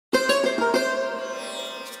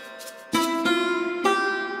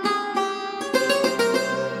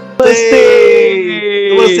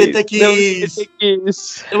Namaste Techies. Namaste Techies.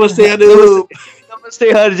 Namaste Anu. Namaste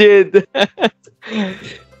Harjit.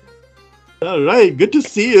 All right, good to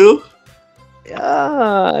see you.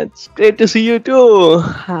 Yeah, it's great to see you too.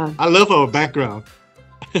 I love our background.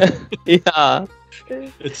 Yeah,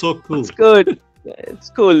 It's so cool. it's good. It's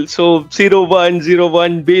cool. So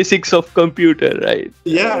 0101 basics of computer, right?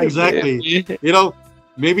 Yeah, exactly. You know,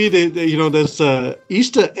 maybe there's a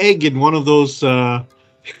Easter egg in one of those at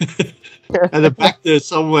the back there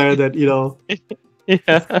somewhere that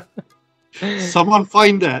Yeah. someone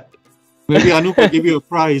find that. Maybe Anu will give you a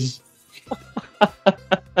prize.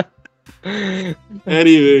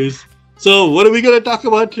 Anyways, so what are we going to talk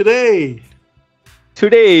about today?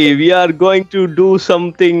 Today we are going to do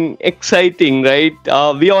something exciting, right?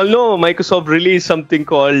 We all know Microsoft released something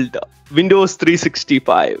called Windows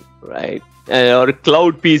 365, right? Or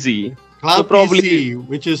Cloud PC. Cloud probably, PC,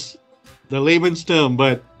 which is the layman's term,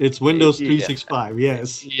 but it's Windows 365,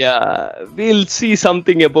 yes. Yeah, we'll see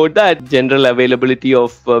something about that. General availability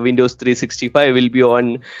of Windows 365 will be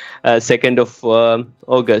on 2nd of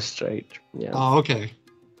August, right? Yeah. Oh, okay.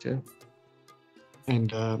 Yeah.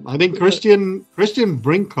 And I think Christian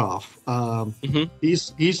Brinkoff,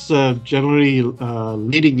 he's generally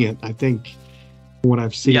leading it, I think, from what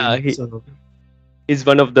I've seen. Yeah, he's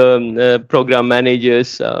one of the program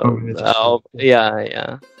managers.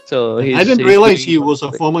 Yeah. So I didn't realize he was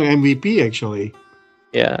a former MVP, actually.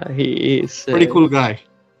 Yeah, he is. Pretty cool guy.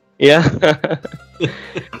 Yeah.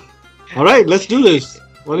 All right, let's do this.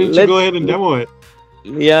 Why don't you go ahead and demo it?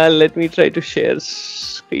 Yeah, let me try to share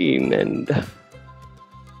screen and...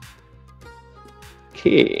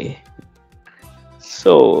 Okay.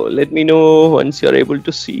 So let me know once you're able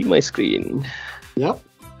to see my screen. Yep.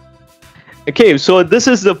 Okay, so this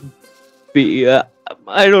is the...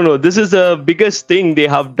 I don't know. This is the biggest thing they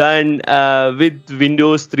have done with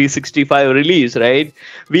Windows 365 release, right?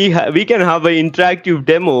 We can have an interactive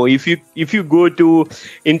demo. If you go to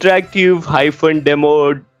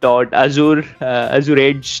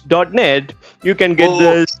interactive-demo.azureedge.net, you can get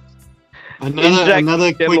this.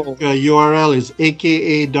 Another quick URL is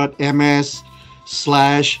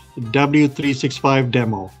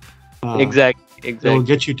aka.ms/w365demo. Exactly. It'll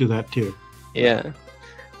get you to that too. Yeah.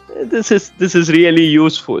 This is really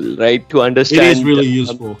useful, right? To understand. It is really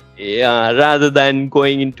useful. Yeah, rather than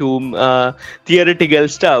going into theoretical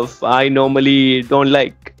stuff, I normally don't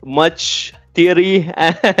like much theory.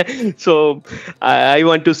 So I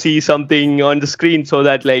want to see something on the screen so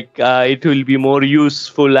that it will be more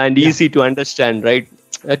useful and easy to understand, right?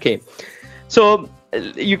 Okay. So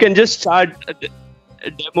you can just start a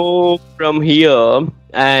demo from here,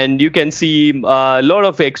 and you can see a lot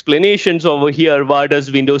of explanations over here. What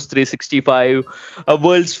does Windows 365, a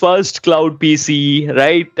world's first cloud PC,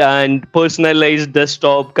 right? And personalized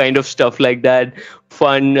desktop kind of stuff like that.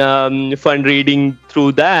 Fun reading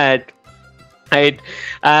through that, right?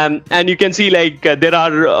 And you can see there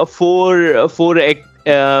are four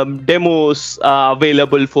demos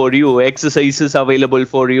available for you, exercises available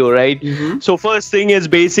for you, right? So first thing is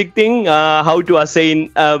basic thing, how to assign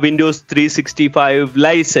a Windows 365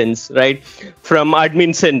 license, right, from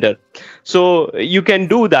admin center. So you can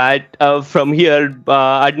do that from here,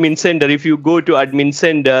 admin center. If you go to admin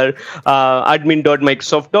center,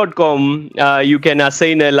 admin.microsoft.com, you can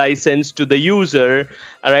assign a license to the user,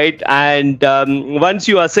 right? And once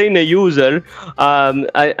you assign a user,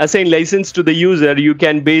 assign license to the user, you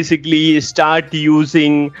can basically start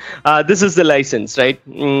using, this is the license, right?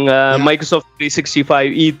 Microsoft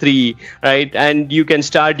 365 E3, right? And you can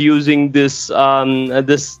start using this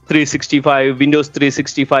this 365 Windows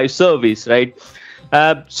 365 service, right?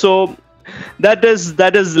 So that is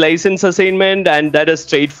license assignment, and that is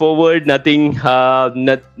straightforward. Nothing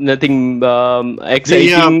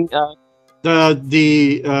exciting.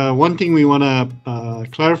 The one thing we want to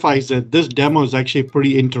clarify is that this demo is actually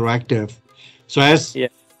pretty interactive. So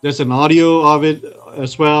there's an audio of it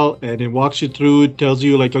as well, and it walks you through. It tells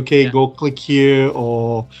you okay, go click here,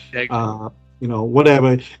 or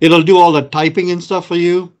whatever. It'll do all the typing and stuff for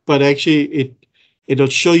you, but actually it'll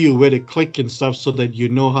show you where to click and stuff so that you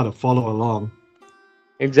know how to follow along.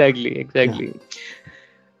 Exactly. Yeah.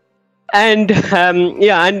 And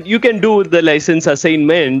and you can do the license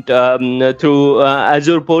assignment through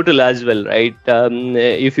Azure portal as well, right?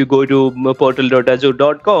 If you go to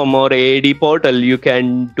portal.azure.com or AAD portal, you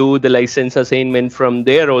can do the license assignment from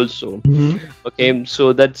there also. Okay,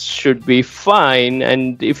 so that should be fine.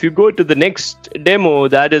 And if you go to the next demo,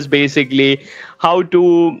 that is basically how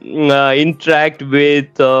to interact with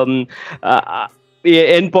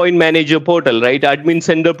endpoint manager portal, right? Admin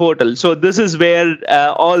center portal. So this is where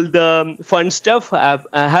all the fun stuff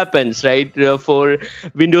happens, right? For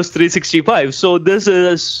Windows 365. So this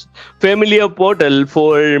is familiar portal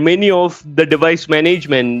for many of the device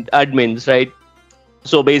management admins, right?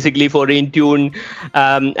 So basically for Intune,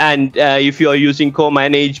 and if you are using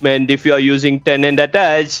co-management, if you are using tenant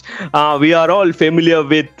attached, we are all familiar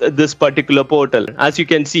with this particular portal. As you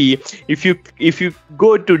can see, if you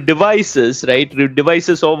go to devices, right,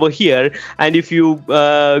 devices over here, and if you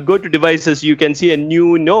go to devices, you can see a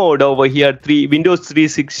new node over here, Windows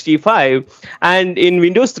 365, and in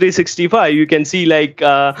Windows 365 you can see like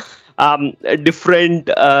different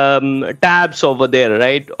tabs over there,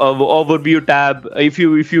 right? Overview tab. If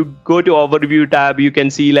you go to overview tab, you can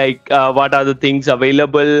see like what are the things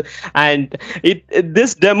available, and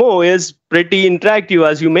this demo is pretty interactive,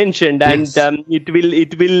 as you mentioned, and Yes. it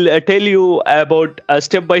will tell you about a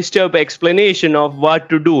step-by-step explanation of what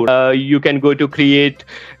to do. You can go to create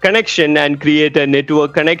connection and create a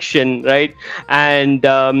network connection, right? And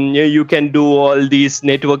you can do all these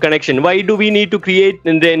network connection. Why do we need to create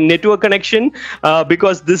the network connection?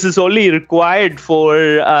 Because this is only required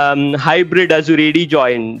for hybrid Azure AD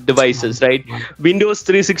join devices, right? Windows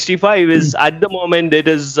 365 is at the moment it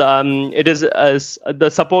is the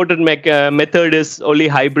supported method is only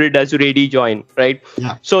hybrid Azure AD join, right?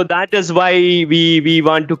 Yeah. So that is why we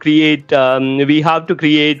want to create we have to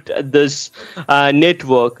create this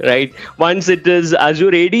network, right? Once it is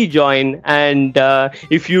Azure AD join, and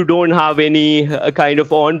if you don't have any kind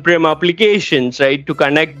of on-prem applications, right, to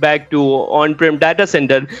connect back to on-prem data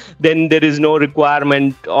center, then there is no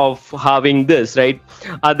requirement of having this, right?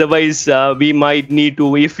 Otherwise we might need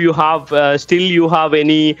to, if you have still you have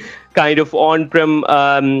any kind of on-prem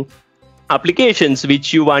applications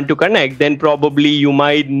which you want to connect, then probably you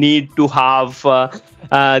might need to have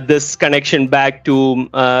this connection back to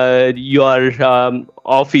your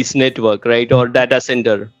office network, right, or data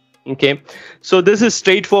center. Okay, so this is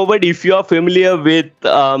straightforward. If you are familiar with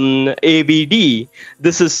AVD,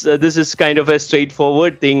 this is kind of a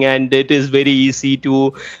straightforward thing, and it is very easy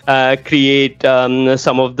to create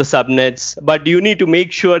some of the subnets. But you need to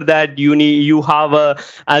make sure that you have a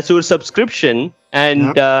Azure subscription,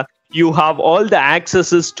 and you have all the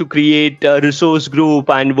accesses to create a resource group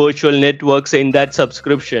and virtual networks in that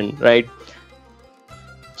subscription, right?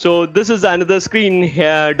 So this is another screen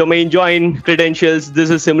here, domain join credentials. This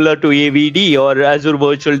is similar to AVD or Azure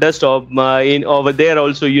Virtual Desktop. In over there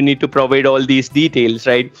also you need to provide all these details,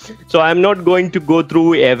 right? So I'm not going to go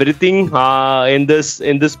through everything in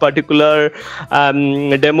this particular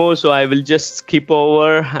demo. So I will just skip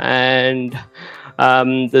over, and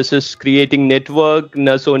this is creating network.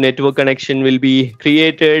 So network connection will be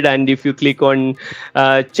created, and if you click on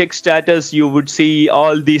check status, you would see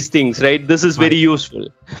all these things, right? This is very useful.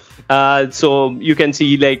 So you can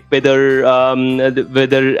see like whether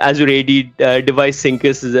Azure AD device sync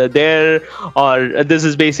is there, or this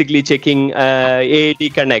is basically checking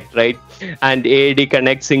AAD connect, right? And AAD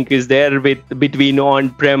connect sync is there with between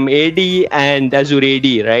on-prem AD and Azure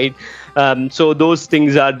AD, right? So those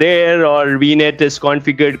things are there, or VNet is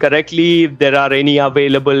configured correctly. If there are any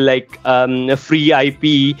available like free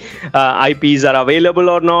IPs are available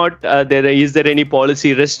or not. Is there any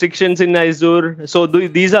policy restrictions in Azure? So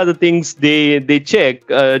these are the things they check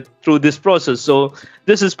through this process. So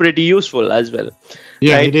this is pretty useful as well.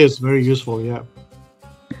 Yeah, right? It is very useful. Yeah.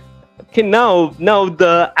 Okay, now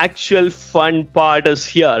the actual fun part is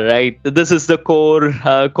here, right? This is the core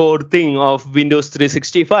thing of Windows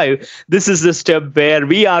 365. This is the step where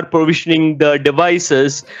we are provisioning the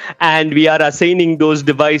devices, and we are assigning those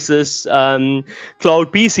devices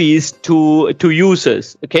cloud PCs to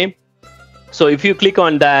users. Okay. So if you click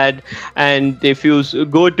on that, and if you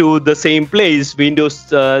go to the same place, Windows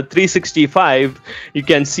 365, you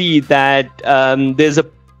can see that there's a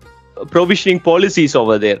provisioning policies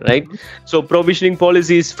over there, right? So provisioning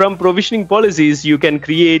policies, from provisioning policies you can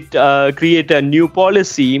create a new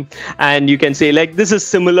policy, and you can say like this is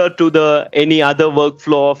similar to the any other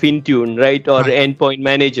workflow of Intune, right, or endpoint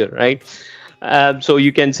manager, right? So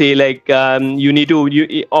you can say like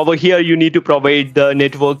over here you need to provide the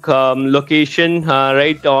network location,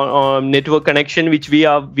 right, or network connection which we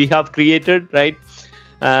have created, right?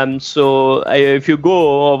 So if you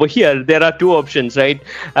go over here, there are two options, right?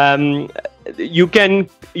 You can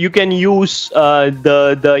use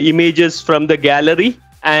the images from the gallery,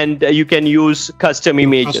 and you can use custom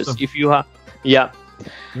images if you have. Yeah.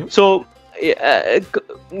 So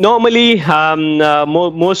normally for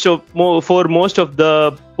most of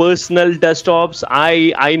the personal desktops,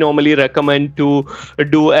 I normally recommend to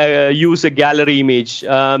do use a gallery image,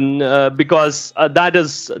 because that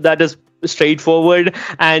is straightforward.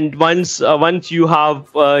 And once you have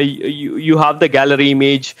you have the gallery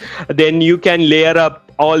image, then you can layer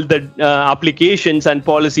up all the applications and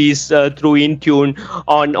policies through Intune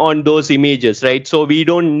on those images, right? So we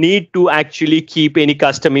don't need to actually keep any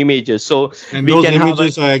custom images. So And we those can have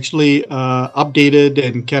images are actually updated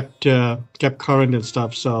and kept current and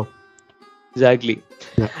stuff. So exactly.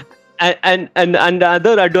 yeah. And the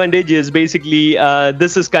other advantage is basically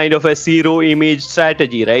this is kind of a zero image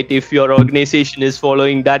strategy, right? If your organization is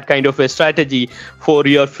following that kind of a strategy for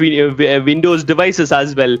your Windows devices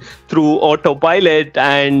as well, through autopilot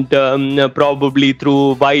and probably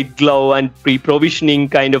through white glove and pre-provisioning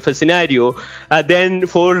kind of a scenario, then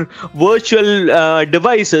for virtual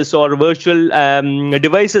devices or virtual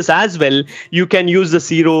devices as well, you can use the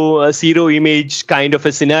zero image kind of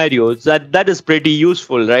a scenario. That is pretty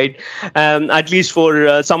useful, right? At least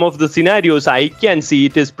for some of the scenarios, I can see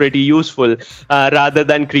it is pretty useful, rather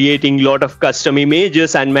than creating a lot of custom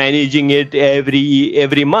images and managing it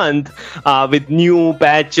every month with new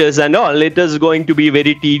patches and all. It is going to be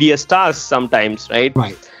very tedious task sometimes, right?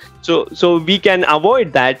 Right. So we can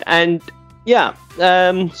avoid that. And yeah,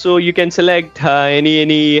 so you can select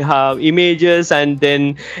any images, and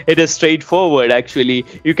then it is straightforward. Actually,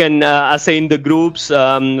 you can assign the groups,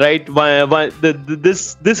 right?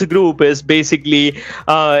 This group is basically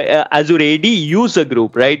Azure AD user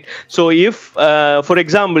group, right? So if for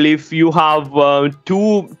example, if you have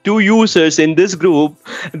two users in this group,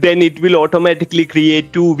 then it will automatically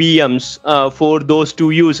create two VMs for those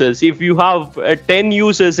two users. If you have 10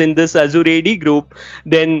 users in this Azure AD group,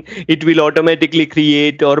 then it will automatically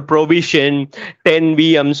create or provision 10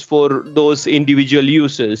 VMs for those individual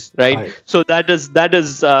users, right? So that is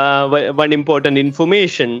one important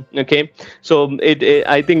information. Okay, so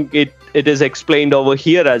I think it is explained over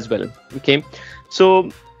here as well. Okay, so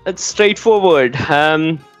it's straightforward.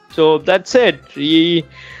 So that's it.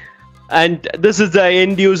 And this is the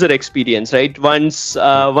end user experience, right? Once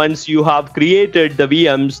you have created the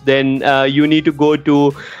VMs, then you need to go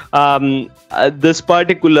to this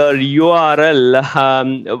particular URL,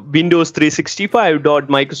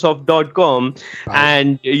 windows365.microsoft.com,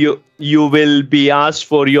 and you will be asked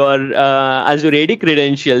for your Azure AD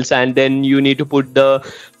credentials, and then you need to put the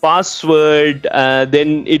password.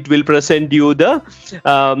 Then it will present you the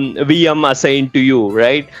VM assigned to you,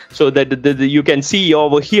 right? So that you can see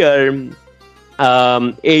over here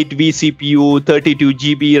 8 vCPU, 32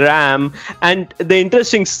 GB RAM, and the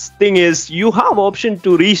interesting thing is you have option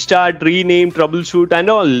to restart, rename, troubleshoot, and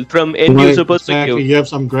all from end user perspective. Exactly, you have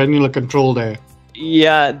some granular control there.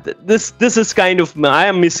 Yeah, this is kind of, I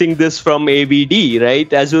am missing this from AVD,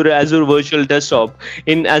 right? Azure Virtual Desktop.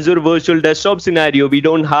 In Azure Virtual Desktop scenario, we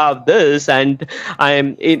don't have this, and I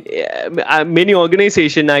am in many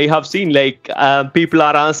organization I have seen, like people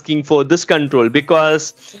are asking for this control,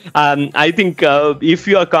 because I think if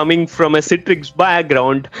you are coming from a Citrix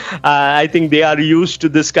background, I think they are used to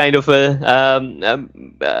this kind of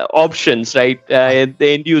options, right? The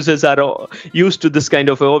end users are used to this kind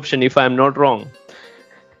of option, if I'm not wrong.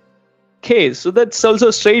 Okay, so that's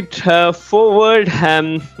also straightforward.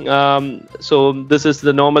 So this is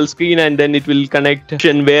the normal screen, and then it will connect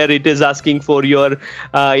where it is asking for your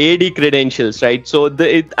AD credentials, right? So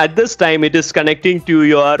at this time, it is connecting to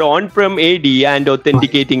your on-prem AD and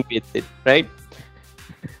authenticating with it, right?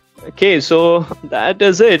 Okay, so that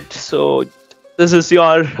is it. So this is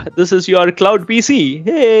your cloud PC.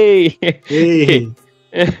 Hey. Hey.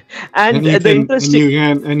 And you the interesting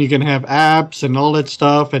you can have apps and all that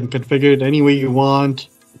stuff and configure it any way you want.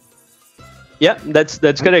 Yeah,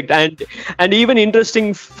 that's correct. And even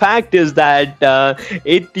interesting fact is that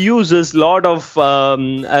it uses a lot of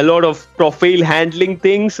profile handling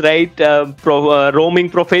things, right? Roaming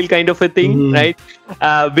profile kind of a thing, right?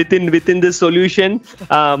 Within the solution,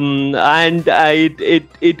 and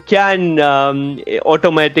it can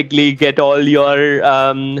automatically get all your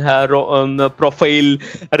profile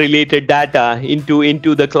related data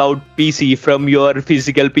into the cloud PC from your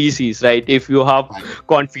physical PCs, right? If you have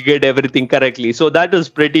configured everything correctly. So that is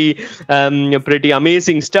pretty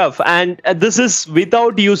amazing stuff, and this is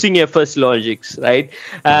without using FS logics, right?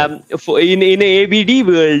 In AVD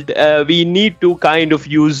world, we need to kind of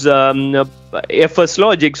use FS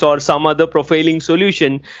logics or some other profiling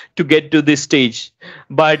solution to get to this stage.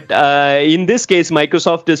 But in this case,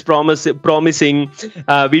 Microsoft is promising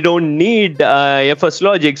we don't need FS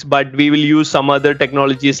Logics, but we will use some other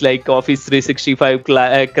technologies like Office 365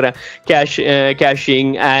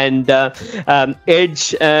 caching and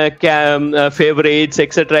Edge favorites,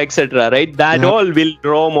 etc., right? That Yep. all will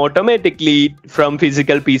roam automatically from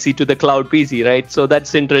physical PC to the cloud PC, right? So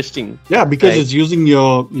that's interesting. Yeah, because Right. it's using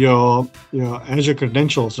your Azure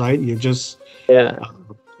credentials, right? You just Yeah.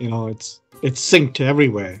 it's synced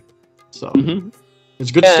everywhere, so Hmm.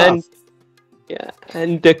 it's good Yeah, stuff. and yeah,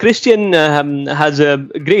 and Christian has a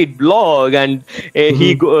great blog, and Hmm.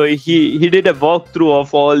 he did a walkthrough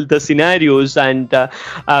of all the scenarios, and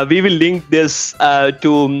we will link this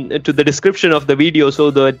to the description of the video so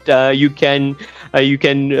that you can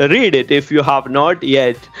read it if you have not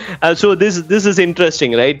yet. So this is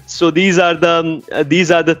interesting, right? So these are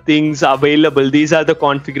the things available. These are the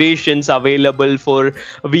configurations available for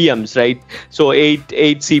VMs, right? So eight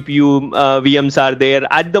CPU VMs are there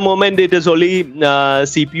at the moment. It is only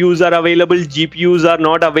CPUs are available, GPUs are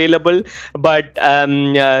not available, but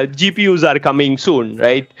GPUs are coming soon,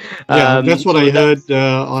 right? Yeah, that's what So I heard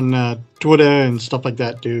that's on Twitter and stuff like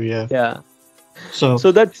that too. Yeah. yeah. So,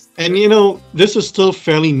 So that's and this is still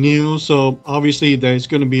fairly new, so obviously there's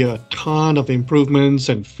going to be a ton of improvements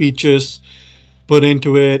and features put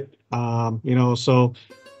into it. So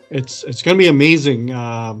it's going to be amazing.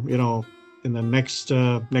 In the next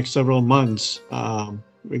several months,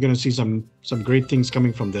 we're going to see some great things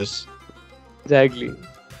coming from this exactly.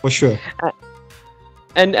 for sure.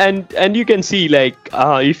 And you can see, like,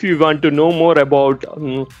 if you want to know more about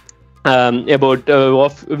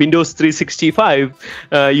of Windows 365,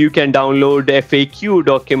 you can download FAQ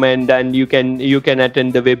document, and you can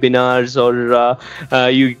attend the webinars, or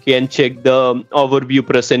you can check the overview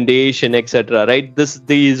presentation, etc., right?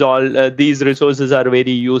 These resources are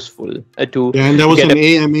very useful to Yeah, and there was get an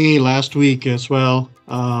a AMA last week as well,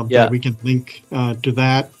 that yeah. we can link to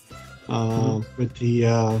that, Mhm.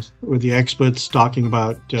 with the experts talking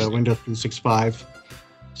about Windows 365.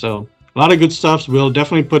 So a lot of good stuff. We'll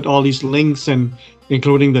definitely put all these links, and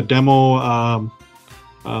including uh,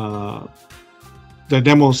 the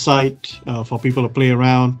demo site for people to play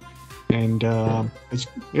around. And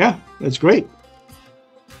it's great.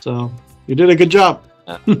 So you did a good job.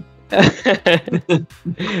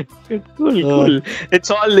 Cool. It's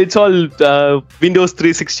all Windows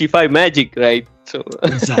 365 magic, right? So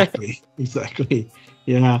Exactly.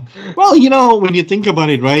 Yeah. Well, when you think about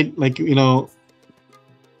it, right? Like,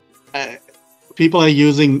 uh, people are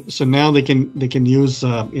using, so now they can use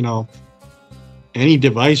any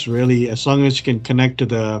device really, as long as you can connect to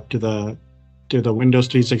the Windows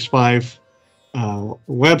 365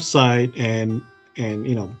 website, and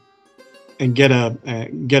get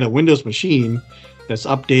a Windows machine that's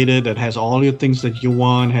updated, that has all your things that you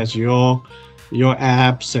want, has your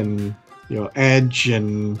apps and your Edge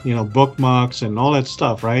and bookmarks and all that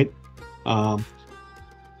stuff, right? Um,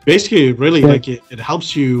 Basically, really, like it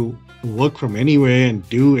helps you work from anywhere and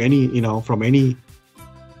do from any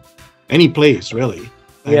place, really.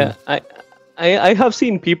 yeah, And I have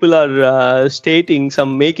seen people are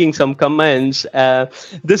making some comments.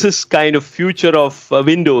 This is kind of future of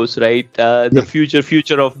Windows, right? The yeah,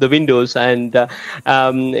 future of the Windows, and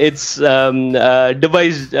it's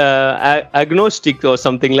device agnostic or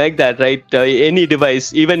something like that, right? Any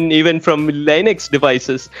device, even from Linux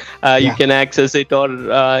devices, you yeah, can access it, or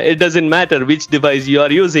it doesn't matter which device you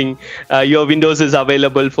are using. Your Windows is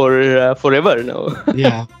available for forever now.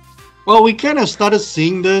 yeah. Well, we kind of started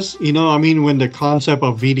seeing this, I mean, when the concept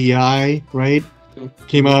of VDI, right,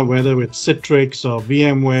 came out, whether with Citrix or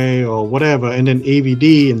VMware or whatever, and then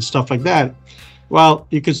AVD and stuff like that. Well,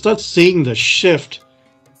 you can start seeing the shift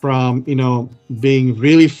from, being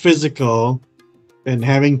really physical and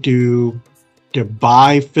having to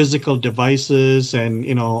buy physical devices and,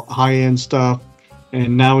 high-end stuff.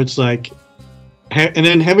 And now it's like, and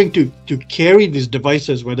then having to carry these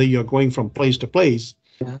devices, whether you're going from place to place.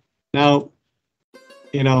 Yeah. Now,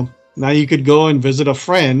 now you could go and visit a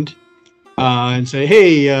friend, and say,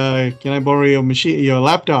 hey, can I borrow your machine, your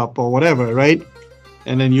laptop or whatever, right?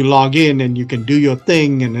 And then you log in and you can do your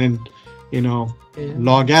thing, and then, Yeah.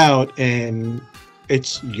 log out, and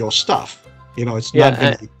it's your stuff. It's Yeah, not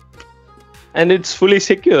gonna. and it's fully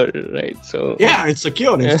secure, right? So Yeah, it's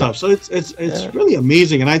secured and yeah, stuff. So it's yeah. really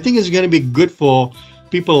amazing, and I think it's going to be good for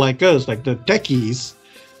people like us, like the techies.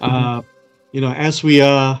 Mhm. As we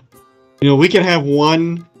are, we can have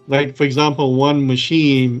one, like for example, one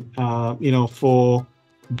machine, for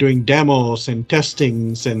doing demos and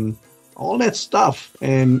testings and all that stuff,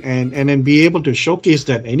 and then be able to showcase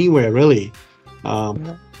that anywhere really.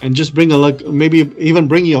 Um, and just bring a look. Maybe even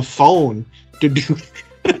bring your phone to do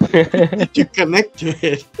to connect to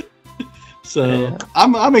it. So Yeah.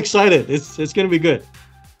 I'm excited. It's gonna be good.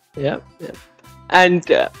 Yeah. Yeah. And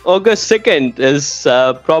August 2nd is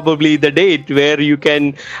probably the date where you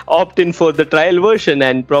can opt in for the trial version,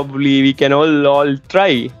 and probably we can all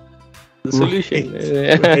try the solution.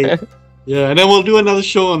 Right, right. Yeah, and then we'll do another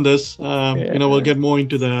show on this. We'll Yeah. get more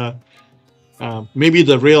into the maybe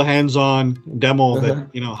the real hands-on demo that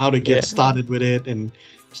Uh-huh. how to get Yeah. started with it and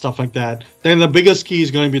stuff like that. Then the biggest key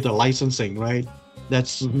is going to be the licensing, right?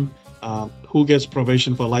 That's Hmm. who gets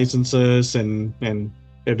provision for licenses, and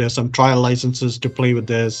if there's some trial licenses to play with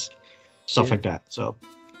this stuff Yeah. like that. So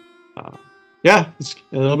yeah,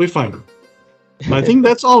 it'll be fun. I think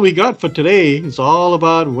that's all we got for today. It's all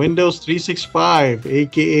about Windows 365,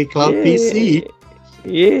 aka Cloud PC.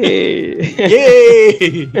 Yay!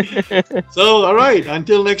 Yay! So, all right,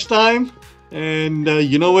 until next time, and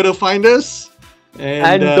you know where to find us.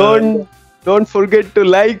 And And don't forget to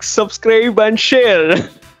like, subscribe, and share.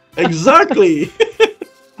 exactly,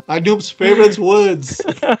 Anoop's favorite words: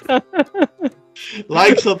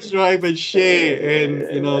 like, subscribe, and share,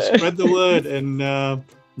 and spread the word, and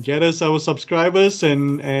get us our subscribers,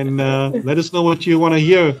 and let us know what you want to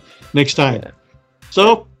hear next time. Yeah.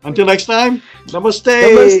 So, until next time, namaste.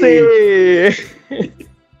 Namaste.